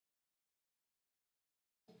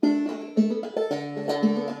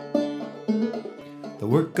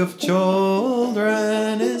work of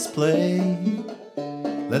children is play.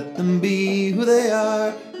 Let them be who they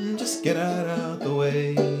are and just get out the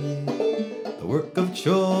way. The work of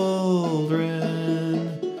children,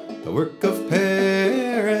 the work of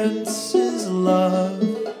parents is love.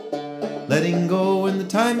 Letting go when the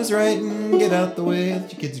time is right and get out the way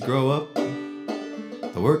that your kids grow up.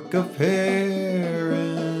 The work of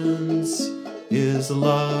parents is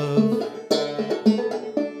love.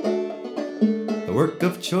 The work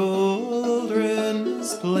of children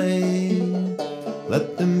is play.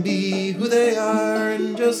 Let them be who they are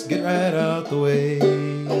and just get right out the way.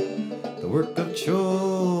 The work of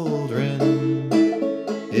children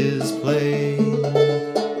is play.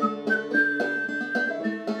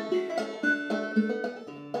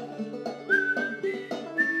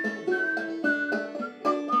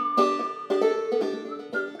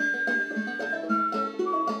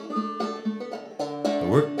 The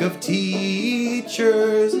work of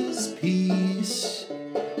teachers is peace.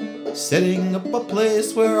 Setting up a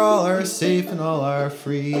place where all are safe and all are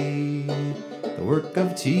free. The work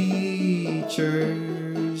of teachers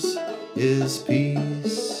is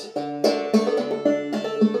peace. The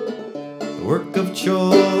work of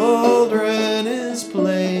children is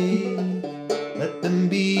play. Let them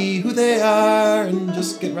be who they are and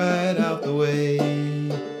just get right out the way.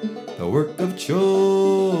 The work of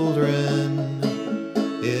children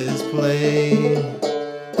is play.